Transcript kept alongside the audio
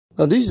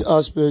Now this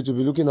aspect, we'll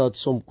be looking at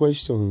some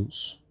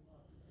questions.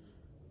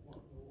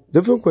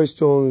 Different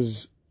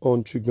questions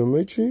on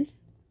trigonometry.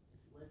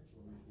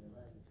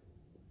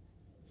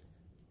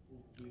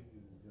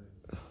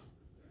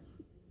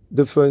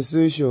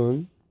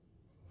 Differentiation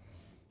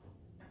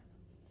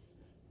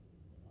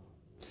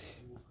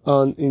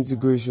and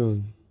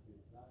integration.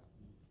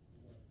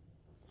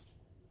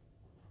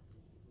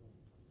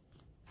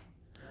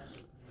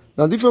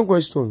 Now different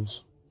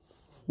questions.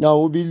 Now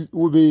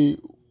we'll be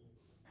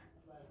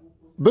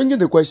bringing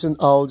the question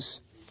out,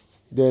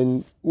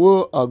 then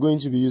we are going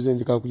to be using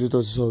the calculator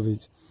to solve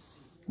it,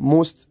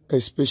 most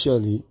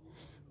especially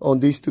on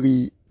these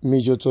three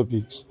major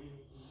topics.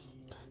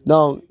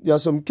 Now, there are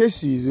some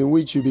cases in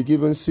which you'll be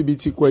given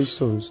CBT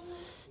questions.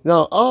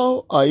 Now,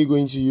 how are you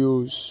going to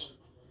use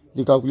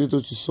the calculator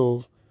to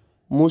solve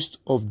most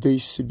of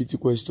these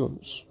CBT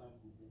questions?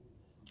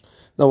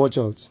 Now, watch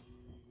out.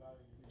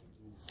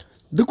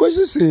 The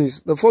question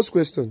says, the first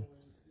question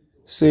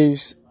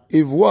says,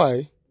 if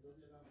y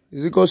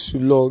is equals to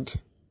log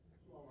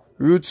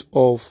root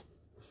of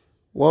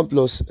 1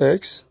 plus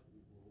x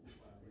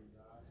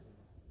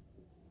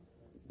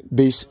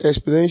base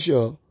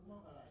exponential,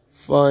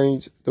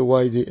 find the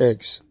y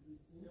dx.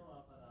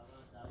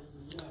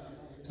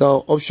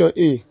 Now, option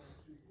A,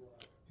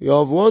 you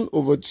have 1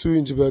 over 2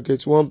 into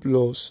bracket 1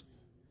 plus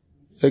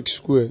x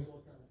squared.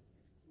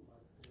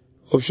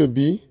 Option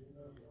B,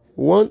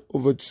 1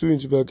 over 2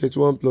 into bracket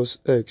 1 plus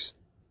x.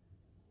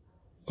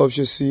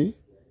 Option C,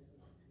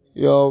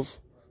 you have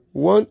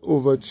 1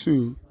 over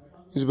 2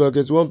 into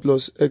bracket 1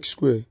 plus x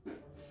squared.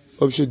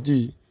 Option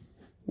D,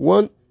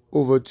 1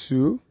 over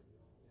 2.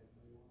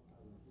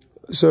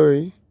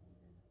 Sorry,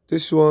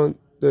 this one,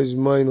 there is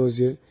minus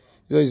here.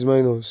 There is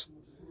minus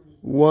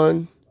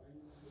 1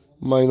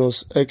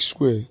 minus x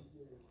squared.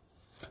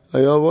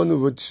 And you have 1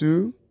 over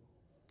 2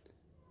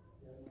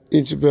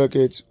 into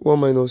bracket 1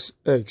 minus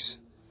x.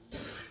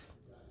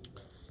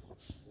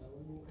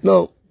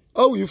 Now,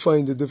 how will you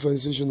find the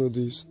differentiation of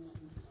this?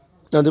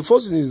 Now, the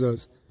first thing is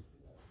that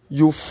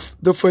you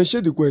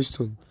differentiate the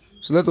question.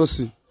 So let us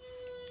see.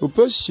 You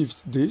press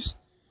shift this,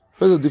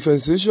 press the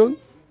differentiation.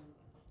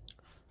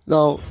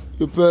 Now,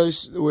 you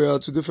press, we are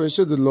to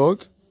differentiate the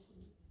log.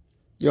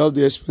 You have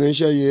the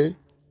exponential here.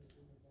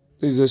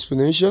 This is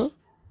exponential.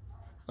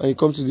 And you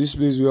come to this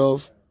place, we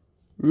have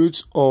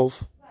root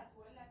of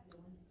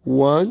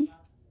 1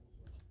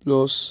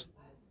 plus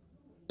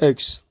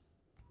x.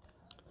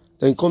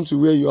 Then come to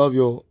where you have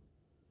your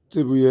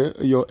table here,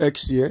 your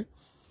x here.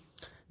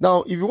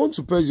 Now, if you want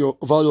to press your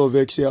value of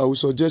x here, I would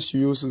suggest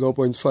you use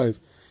 0.5.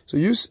 So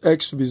use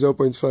x to be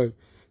 0.5.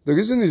 The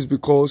reason is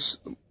because,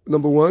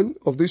 number 1,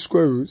 of this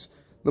square root,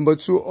 number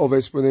 2, of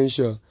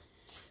exponential.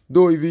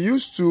 Though if you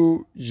use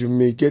 2, you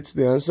may get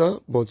the answer,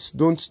 but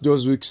don't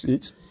just risk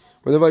it.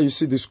 Whenever you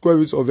see the square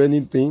root of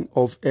anything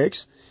of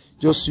x,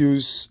 just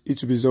use it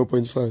to be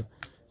 0.5.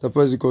 The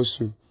price equals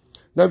 2.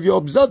 Now, if you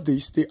observe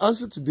this, the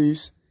answer to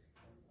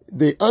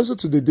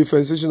the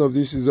differentiation of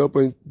this is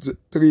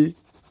 0.33.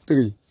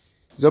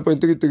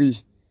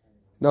 0.33.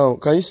 Now,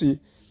 can you see?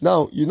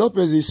 Now, you not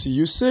press this C.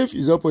 You save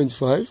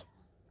 0.5.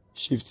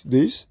 Shift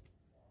this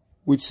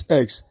with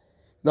x.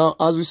 Now,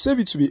 as we save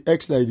it to be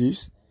x like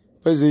this,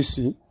 press this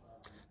C.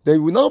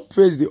 Then we now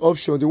press the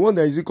option. The one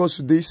that is equal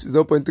to this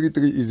 0.33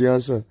 is the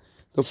answer.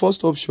 The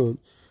first option,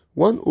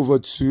 1 over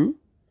 2,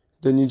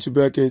 then into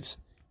bracket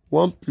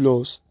 1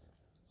 plus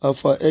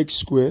alpha x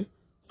squared,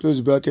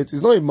 close bracket.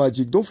 It's not a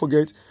magic. Don't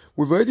forget,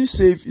 we've already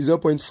saved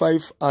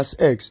 0.5 as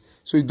x.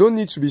 So you don't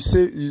need to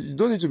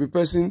be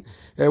pressing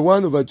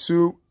 1 over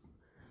 2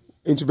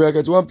 into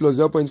bracket 1 plus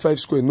 0.5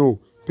 square. No,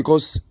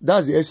 because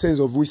that's the essence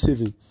of we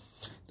saving.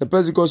 The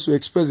press equals to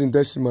express in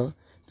decimal.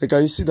 Then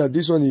can you see that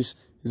this one is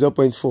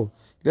 0.4.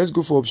 Let's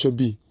go for option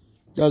B.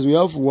 As we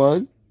have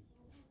 1,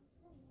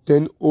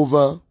 then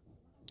over,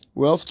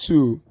 we have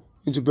 2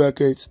 into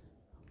bracket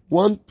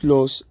 1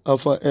 plus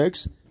alpha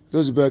x,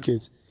 close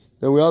bracket.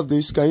 Then we have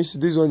this. Can you see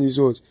this one is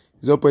what?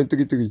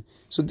 0.33.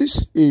 So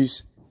this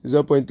is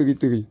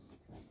 0.33.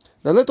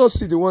 Now let us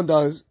see the one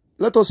that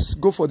let us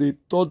go for the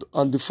third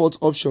and the fourth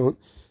option,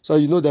 so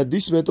you know that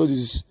this method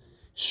is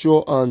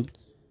sure and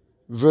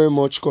very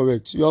much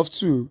correct. You have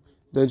 2,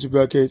 then to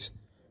bracket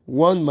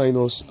 1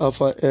 minus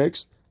alpha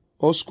x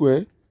all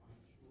square,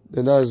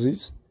 then that's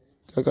it.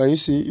 Can you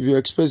see if you're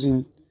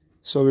expressing,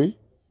 sorry,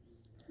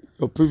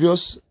 your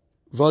previous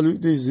value,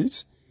 this is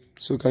it.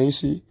 So can you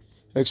see,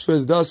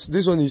 express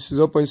this one is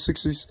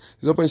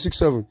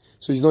 0.67,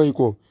 so it's not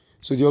equal.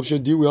 So the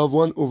option D, we have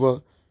 1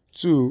 over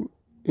 2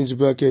 into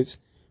bracket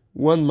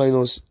 1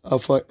 minus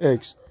alpha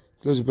x,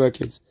 close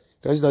bracket.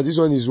 Can you see that this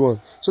one is 1?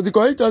 So the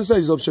correct answer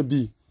is option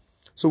B,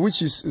 so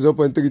which is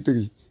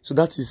 0.33. So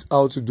that is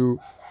how to do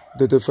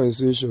the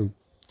differentiation.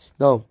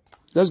 Now,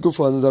 let's go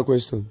for another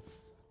question.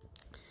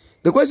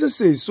 The question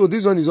says, so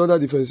this one is under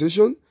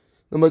differentiation.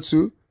 Number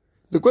 2,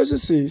 the question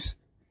says,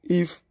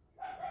 if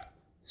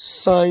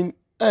sine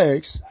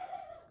x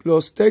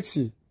plus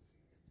 30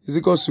 is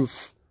equal to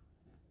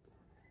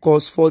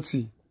cos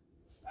 40,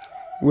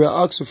 we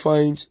are asked to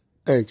find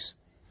x.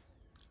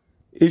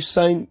 If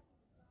sine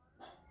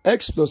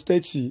x plus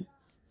 30,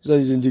 that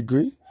is in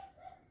degree,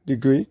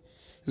 is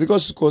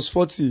equals to cos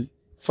 40,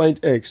 find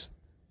x.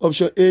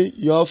 Option A,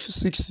 you have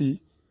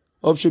 60.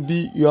 Option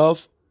B, you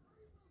have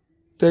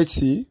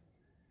 30.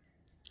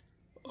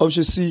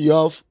 Option C, you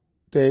have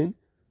 10.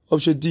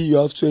 Option D, you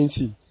have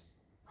 20.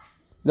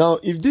 Now,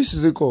 if this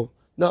is equal,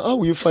 now how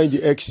will you find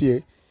the x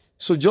here?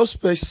 So just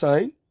press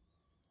sign,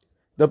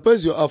 then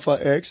press your alpha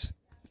x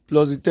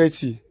plus the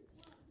 30.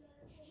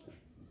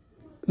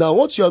 Now,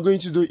 what you are going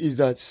to do is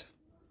that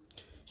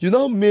you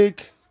now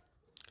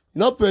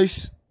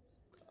press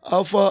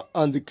alpha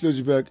and the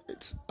close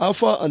bracket,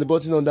 alpha and the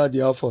button under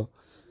the alpha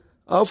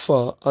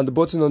and the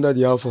button under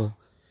the alpha.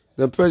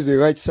 Then press the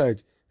right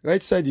side.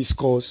 Right side is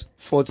cos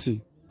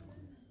 40.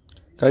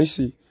 Can you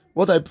see?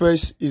 What I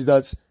press is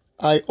that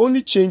I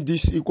only change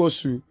this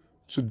equals to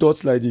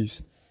dots like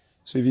this.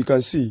 So if you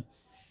can see,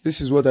 this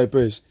is what I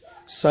press.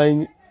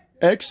 Sin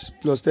x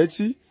plus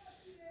 30,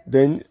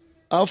 then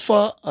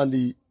alpha and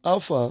the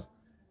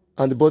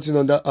button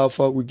under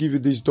alpha will give you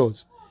this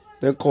dot,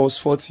 then cos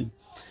 40.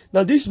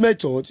 Now this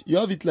method, you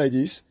have it like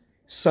this: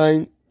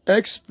 sin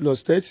x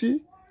plus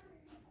 30,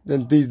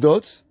 then these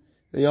dots,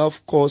 then you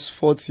have cos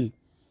 40.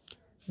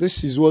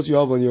 This is what you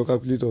have on your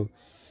calculator.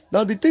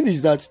 Now the thing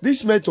is that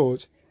this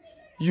method,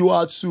 you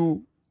are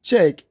to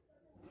check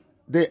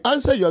the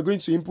answer you are going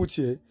to input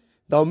here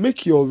that will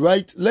make your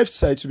left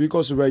side to be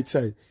equal to right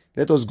side.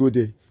 Let us go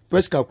there.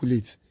 Press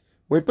calculate.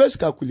 When you press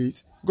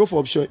calculate, go for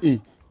option A.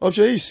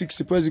 Option A is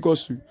 60, press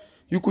equals to.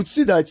 You could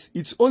see that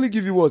it's only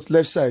give you what?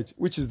 Left side,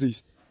 which is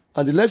this.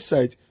 And the left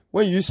side,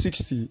 when you use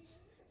 60,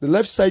 the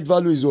left side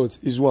value is what?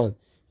 Is 1.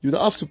 You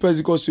don't have to press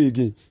equals to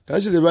again. Can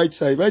you see the right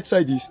side? Right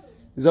side is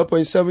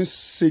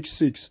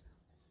 0.766.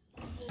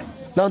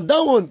 Now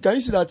that one, can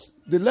you see that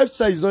the left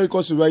side is not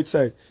equal to the right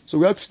side? So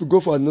we have to go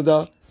for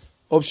another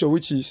option,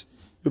 which is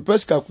you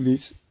press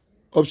calculate,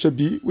 option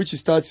B, which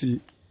is 30,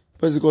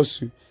 press equals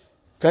to.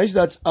 Can you see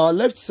that our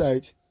left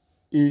side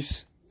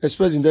is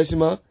expressed in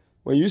decimal?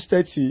 When you use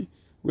 30,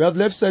 we have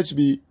left side to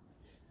be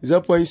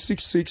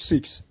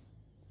 0.666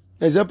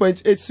 and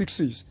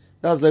 0.866.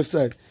 That's left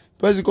side.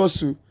 Press equals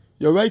to.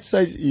 Your right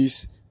side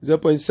is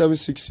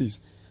 0.766.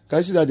 Can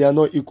you see that they are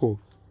not equal?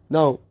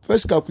 Now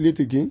press calculate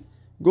again.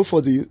 Go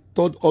for the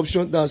third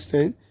option, that's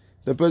 10.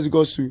 Then press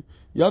equals to.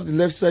 You have the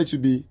left side to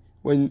be,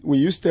 when we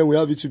use 10, we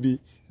have it to be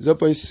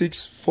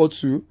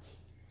 0.642.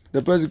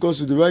 The press equals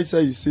to. The right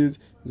side is said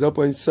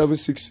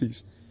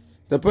 0.766.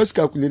 The press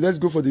calculate. Let's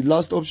go for the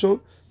last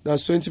option,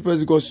 that's 20,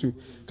 press equals to.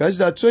 Can you see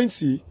that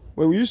 20,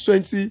 when we use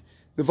 20,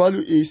 the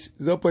value is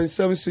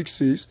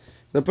 0.766.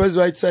 The press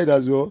right side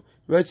as well.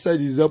 Right side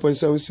is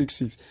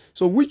 0.766.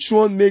 So which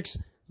one makes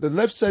the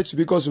left side to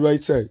be equal to the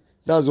right side?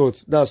 That's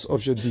what? That's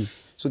option D.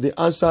 So the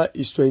answer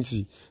is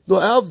 20. Now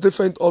I have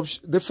different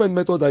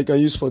method I can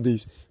use for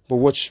this, but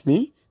watch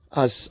me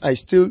as I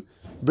still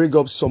bring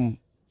up some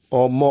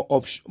or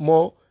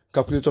more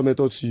calculator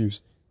methods to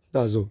use.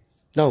 That's all.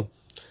 Now,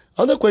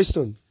 another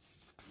question.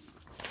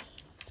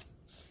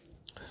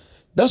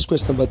 That's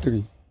question number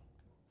 3.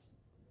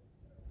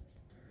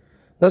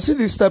 Now see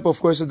this type of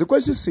question. The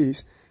question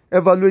says,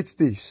 evaluate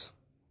this.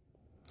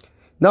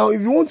 Now,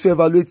 if you want to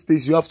evaluate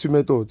this, you have 2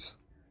 methods.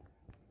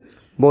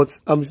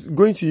 But I'm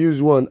going to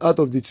use one out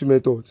of the 2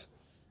 methods.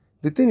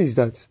 The thing is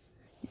that,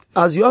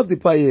 as you have the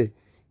pi here,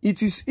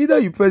 it is either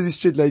you press it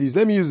straight like this.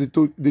 Let me use the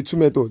 2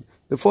 methods.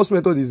 The first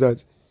method is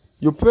that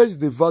you press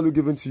the value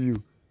given to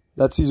you.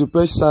 That is, you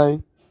press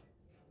sign.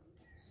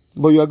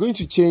 But you are going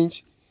to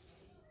change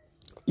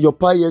your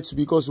pi here to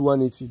be equal to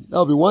 180. That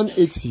will be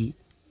 180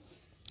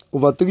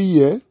 over 3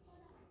 here.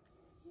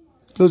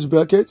 Close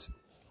bracket.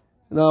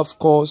 Now, of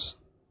course,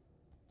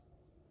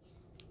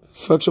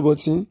 fraction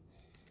button.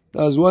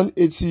 That's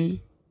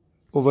 180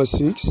 over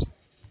 6.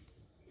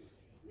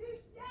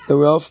 Then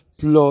we have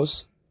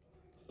plus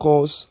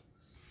cos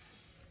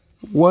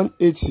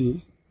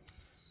 180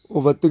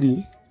 over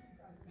 3.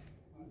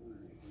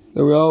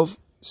 Then we have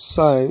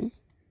sine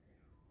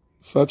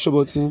fraction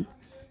button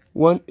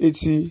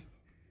 180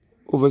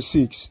 over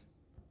 6.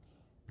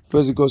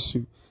 Press equals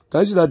to. Can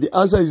you see that the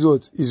answer is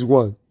what? Is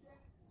 1.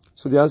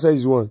 So the answer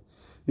is 1.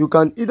 You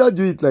can either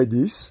do it like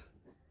this,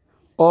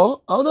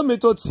 or another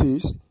method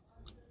says,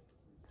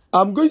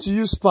 I'm going to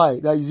use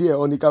pi that is here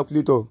on the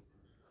calculator.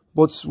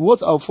 But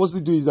what I'll firstly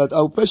do is that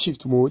I'll press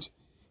shift mode,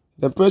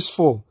 then press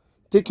 4.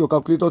 Take your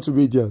calculator to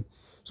radian.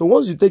 So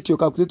once you take your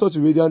calculator to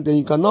radian, then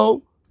you can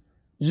now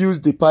use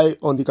the pi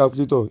on the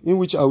calculator, in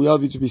which I will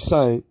have it to be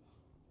sine.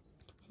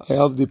 I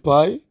have the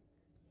pi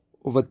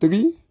over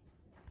 3,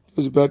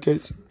 close the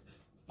bracket,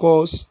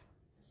 cos,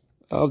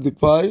 I have the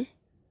pi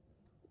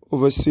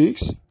over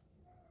 6,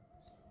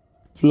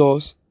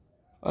 plus,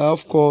 I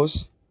have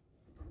cos,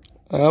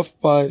 I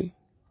have pi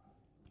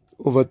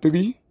over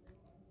 3,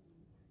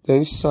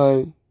 then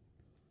sine,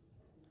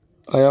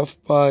 I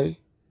have pi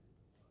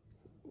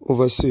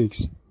over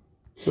 6,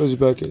 close the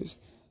brackets.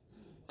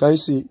 Can you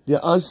see?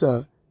 The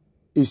answer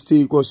is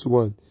still equals to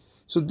 1.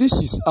 So this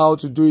is how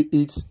to do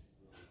it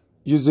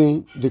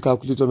using the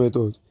calculator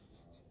method.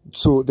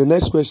 So the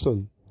next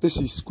question, this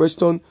is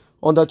question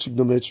under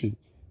trigonometry.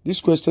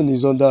 This question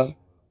is under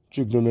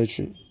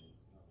trigonometry.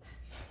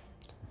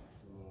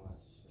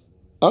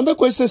 Another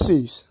question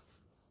says,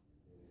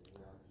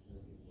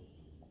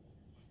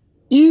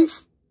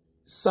 if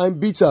sine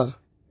beta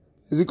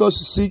is equal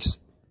to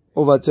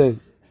 6/10,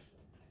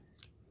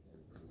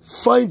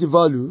 find the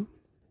value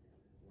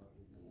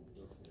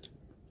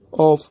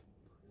of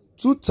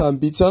 2 tan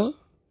beta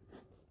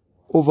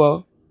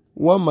over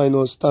 1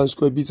 minus tan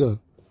square beta.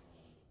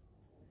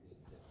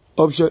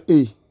 Option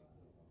A,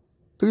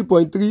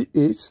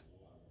 3.38.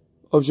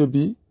 Option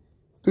B,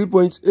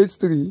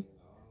 3.83.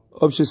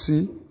 Option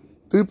C,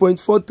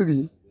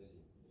 3.43.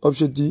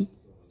 Option D,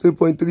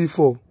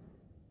 3.34.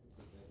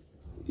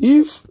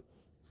 If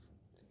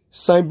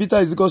sine beta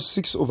is equal to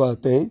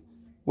 6/10,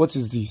 what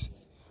is this?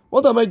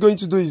 What am I going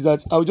to do is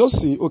that I'll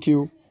just say,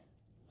 okay,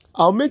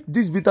 I'll make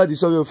this beta the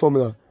soluble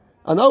formula.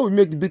 And how we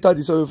make the beta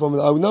the soluble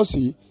formula? I will now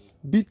say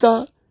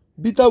beta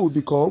will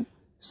become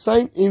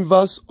sine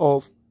inverse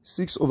of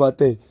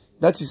 6/10.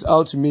 That is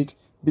how to make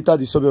beta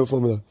the soluble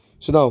formula.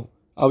 So now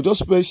I'll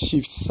just press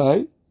shift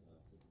sign,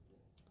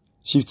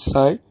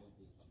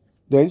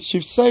 then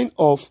shift sign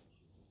of,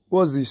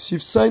 what's this?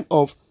 Shift sign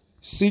of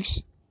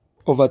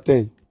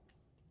 6/10.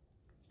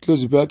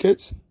 Close the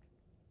bracket,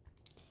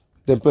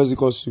 then press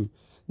equals to.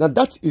 Now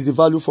that is the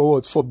value for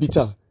what? For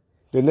beta.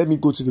 Then let me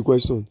go to the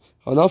question.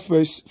 I'll now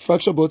press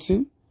fraction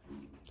button,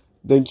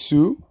 then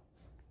 2,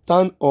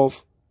 tan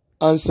of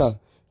answer.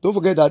 Don't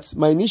forget that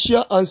my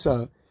initial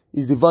answer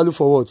is the value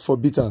for what? For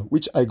beta,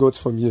 which I got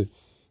from here.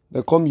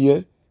 Then come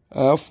here,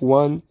 I have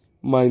 1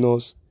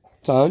 minus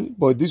tan,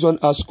 but this one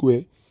has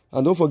square.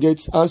 And don't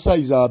forget, answer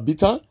is our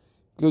beta,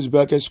 close the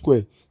bracket,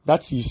 square.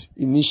 That is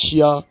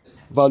initial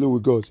value we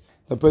got.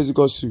 Then press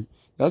equals to.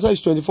 The answer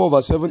is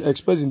 24/7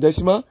 expressed in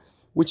decimal,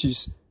 which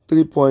is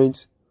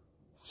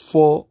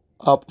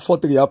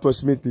 3.43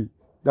 approximately.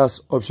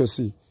 That's option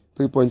C,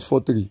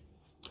 3.43.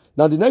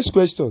 Now the next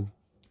question.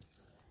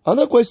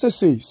 Another question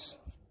says,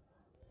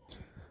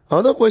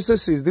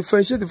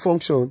 differentiate the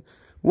function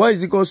y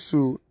is equals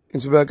to,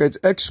 into bracket,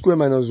 x squared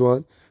minus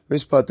 1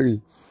 raised to power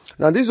 3.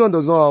 Now this one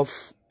does not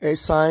have a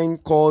sine,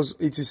 cos,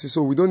 etc.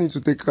 So we don't need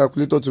to take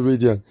calculator to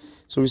radian.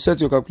 So we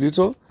set your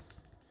calculator.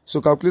 So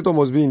calculator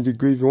must be in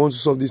degree if you want to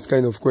solve this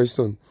kind of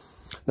question.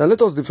 Now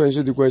let us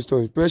differentiate the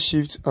question. Press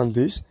shift and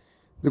this.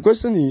 The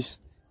question is,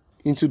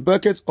 into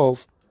bracket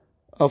of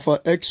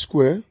alpha x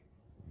squared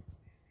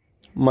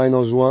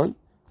minus 1,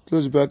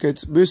 close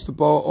bracket, raised to the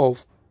power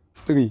of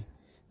 3.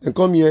 And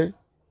come here.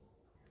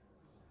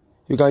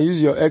 You can use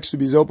your x to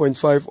be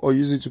 0.5 or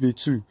use it to be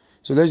 2.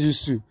 So let's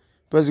use 2.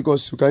 Press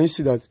equals to. Can you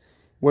see that?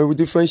 When we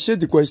differentiate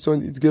the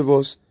question, it gave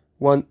us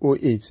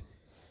 108.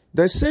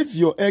 Then save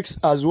your x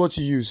as what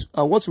you use.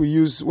 And what we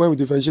use when we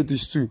differentiate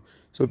is 2.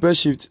 So press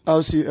shift,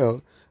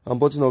 RCL, and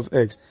button of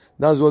x.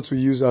 That's what we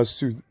use as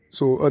 2.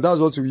 So that's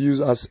what we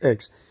use as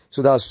x.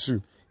 So that's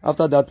 2.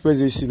 After that,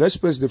 press AC. Let's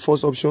press the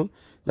first option.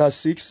 That's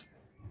 6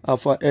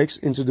 alpha x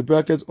into the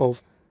bracket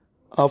of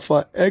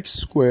alpha x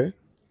squared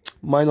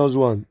minus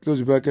 1. Close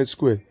the bracket,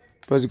 square.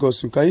 Press equals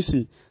to. Can you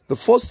see? The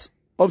first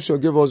option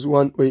gave us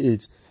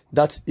 108.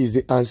 That is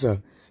the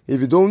answer.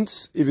 If you don't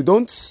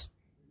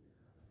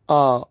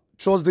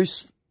trust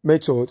this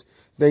method,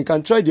 then you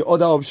can try the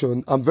other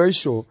option. I'm very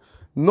sure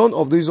none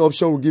of these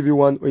options will give you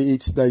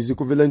 108 that is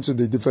equivalent to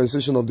the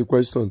differentiation of the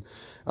question.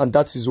 And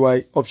that is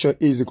why option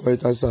A is the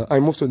correct answer. I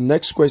move to the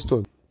next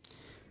question.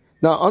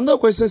 Now, another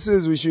question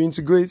says we should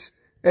integrate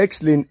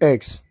x ln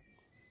x.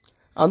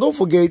 And don't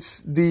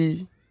forget,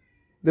 the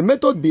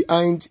method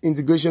behind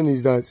integration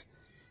is that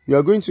you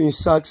are going to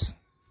insert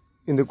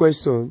in the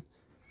question,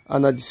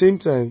 and at the same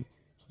time,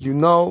 you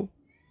now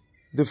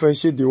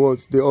differentiate the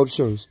words, the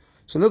options.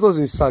 So let us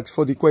insert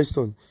for the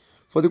question.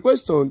 For the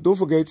question, don't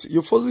forget,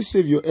 you firstly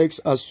save your x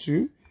as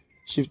 2,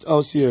 shift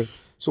RCL.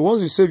 So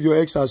once you save your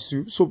x as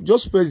 2, so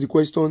just press the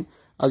question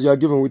as you are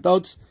given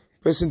without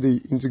pressing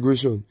the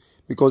integration,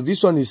 because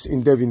this one is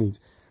indefinite.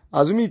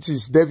 Assuming it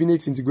is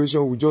definite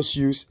integration, we just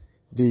use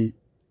the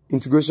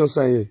integration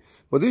sign here.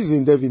 But this is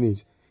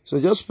indefinite. So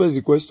just press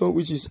the question,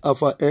 which is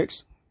alpha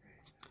x,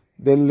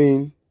 then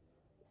ln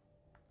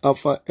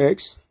alpha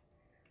x,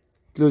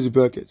 close the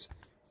bracket.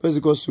 Press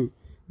equals to.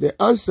 The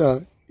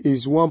answer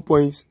is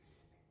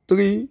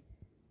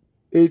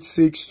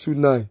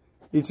 1.38629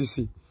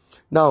 etc.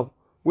 Now,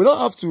 we don't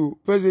have to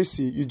press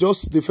AC. You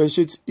just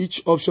differentiate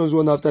each options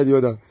one after the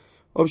other.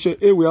 Option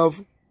A, we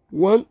have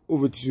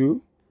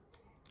 1/2.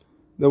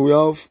 Then we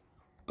have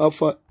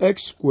alpha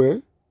x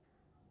squared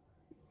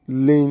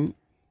ln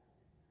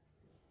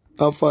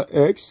alpha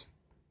x,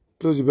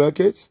 close the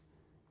bracket,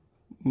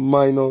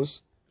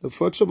 minus the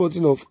fraction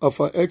button of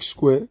alpha x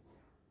squared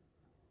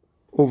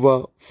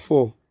over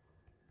 4.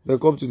 Then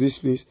come to this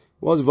place.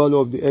 What's the value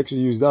of the x we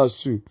use?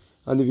 That's 2.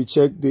 And if you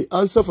check, the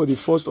answer for the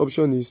first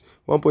option is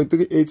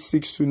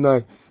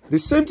 1.38629. The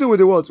same thing with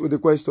the what? With the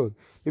question.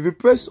 If you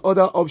press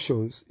other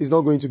options, it's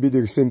not going to be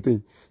the same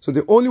thing. So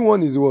the only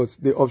one is what?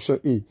 The option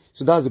A.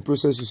 So that's the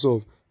process to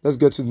solve. Let's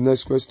get to the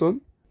next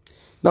question.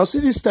 Now see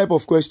this type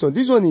of question.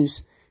 This one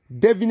is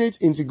definite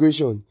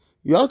integration.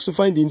 You have to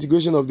find the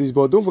integration of this,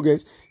 but don't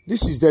forget,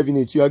 this is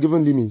definite. You are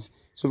given limits.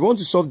 So if you want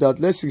to solve that,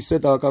 let's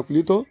reset our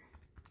calculator.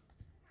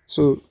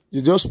 So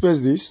you just press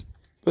this,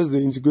 press the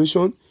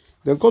integration,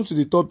 then come to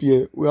the top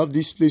here, we have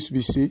this place to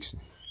be 6,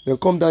 then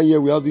come down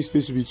here, we have this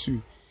place to be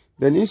 2.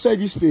 Then inside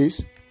this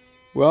space,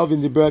 we have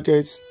in the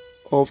brackets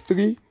of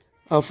 3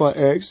 alpha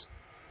x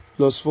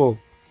plus 4,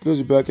 close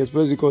the bracket,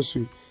 press equals to.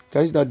 You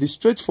can see that the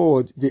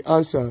straightforward, the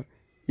answer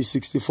is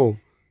 64.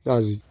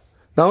 That's it.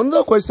 Now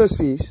another question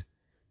says,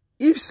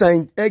 if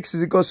sine x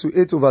is equals to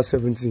 8 over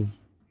 17,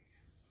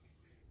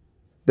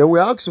 then we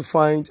are asked to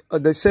find,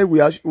 they say we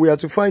are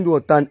to find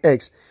what tan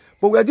x.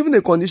 But we are given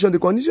a condition. The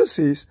condition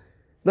says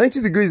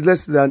 90 degrees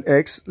less than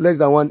x, less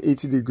than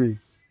 180 degree.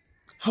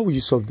 How will you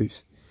solve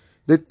this?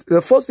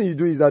 The first thing you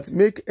do is that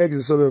make x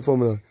the solvable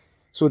formula.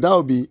 So that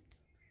will be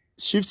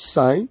shift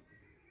sign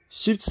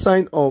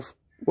of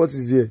what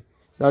is here.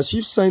 Now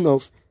shift sign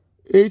of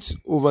 8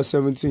 over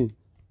 17.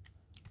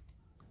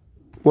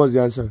 What's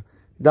the answer?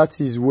 That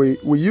is, we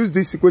use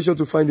this equation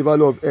to find the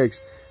value of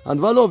x. And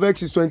the value of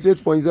x is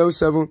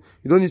 28.07.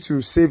 You don't need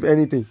to save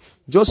anything.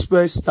 Just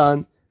press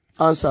tan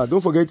answer.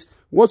 Don't forget,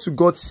 what you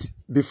got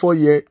before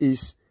here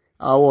is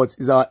our what?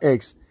 Is our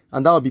x.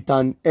 And that will be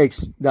tan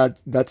x.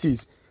 That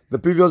is the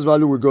previous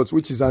value we got,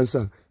 which is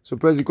answer. So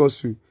press equals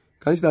to.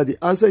 Can you see that the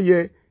answer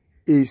here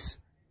is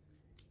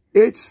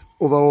 8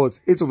 over what?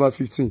 8 over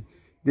 15.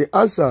 The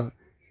answer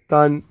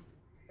tan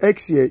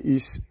x here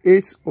is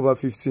 8 over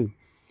 15.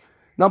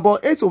 Now,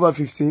 about 8 over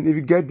 15, if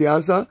you get the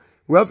answer,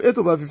 we have 8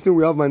 over 15,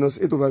 we have minus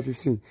 8 over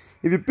 15.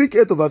 If you pick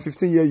 8 over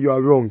 15 here, you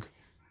are wrong.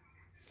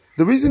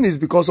 The reason is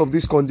because of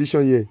this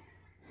condition here.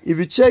 If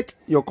you check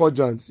your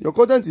quadrant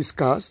is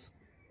cast.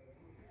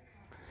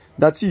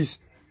 That is,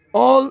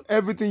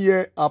 everything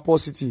here are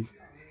positive.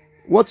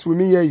 What we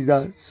mean here is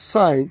that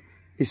sine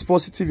is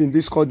positive in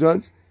this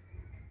quadrant,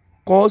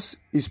 cos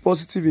is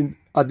positive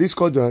at this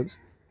quadrant,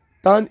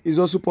 tan is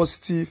also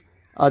positive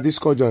at this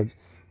quadrant.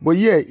 But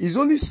here, it's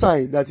only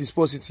sine that is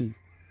positive.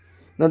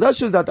 Now that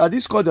shows that at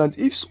this quadrant,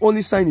 if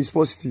only sine is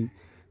positive,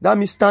 that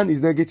means tan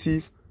is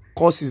negative,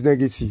 cos is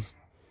negative.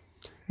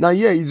 Now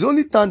here, it's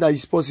only tan that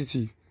is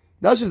positive.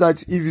 That shows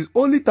that if it's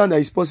only tan that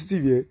is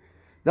positive here,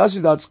 that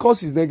shows that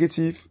cos is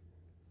negative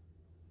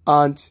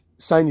and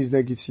sine is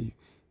negative.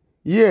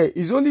 Here,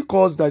 it's only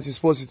cos that is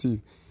positive.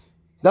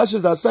 That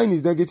shows that sine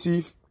is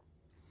negative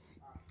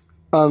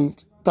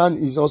and tan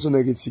is also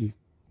negative.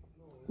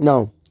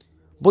 Now,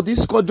 but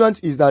this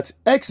quadrant is that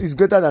x is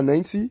greater than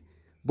 90,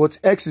 but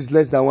x is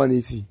less than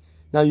 180.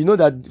 Now, you know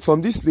that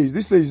from this place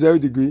is 0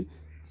 degree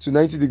to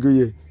 90 degree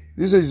here.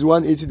 This is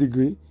 180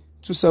 degree,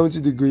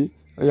 270 degree,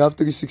 and you have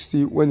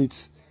 360 when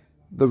it's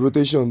the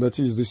rotation, that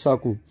is the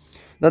circle.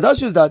 Now, that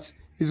shows that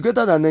it's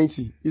greater than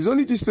 90. It's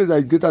only this place that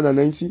is greater than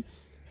 90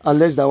 and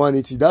less than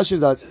 180. That shows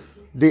that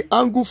the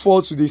angle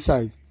falls to this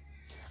side.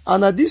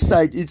 And at this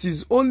side, it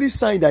is only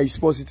sine that is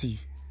positive.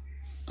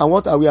 And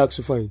what are we asked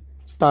to find?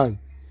 Tan.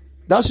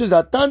 That shows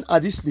that tan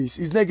at this place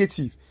is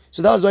negative.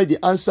 So that's why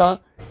the answer,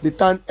 the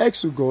tan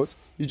x we got,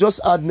 you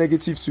just add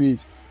negative to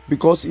it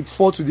because it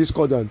falls to this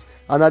quadrant.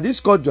 And at this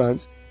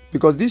quadrant,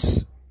 because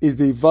this is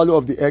the value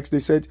of the x, they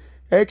said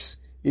x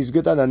is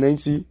greater than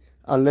 90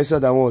 and lesser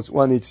than what?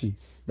 180.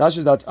 That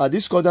shows that at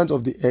this quadrant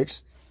of the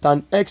x,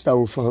 tan x that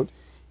we found,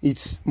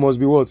 it must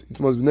be what? It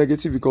must be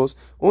negative because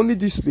only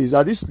this place,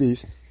 at this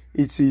place,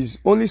 it is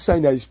only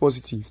sine that is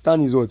positive.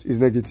 Tan is what? Is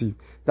negative.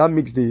 That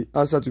makes the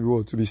answer to be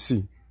what? To be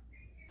C.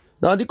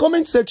 Now, in the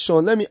comment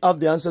section, let me have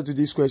the answer to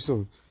this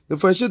question.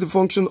 Differentiate the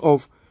function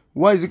of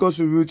y is equal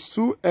to root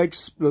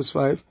 2x plus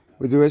 5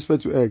 with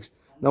respect to x.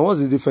 Now,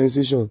 what's the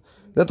differentiation?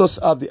 Let us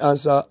have the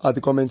answer at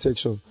the comment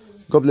section.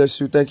 God bless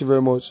you. Thank you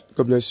very much.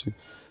 God bless you.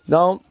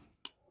 Now,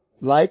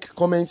 like,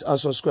 comment, and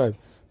subscribe.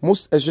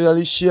 Most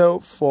especially share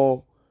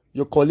for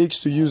your colleagues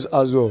to use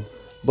as well.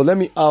 But let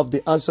me have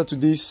the answer to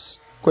this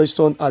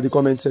question at the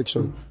comment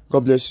section.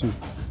 God bless you.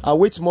 I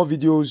wait more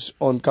videos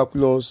on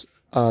calculus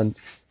and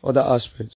other aspects.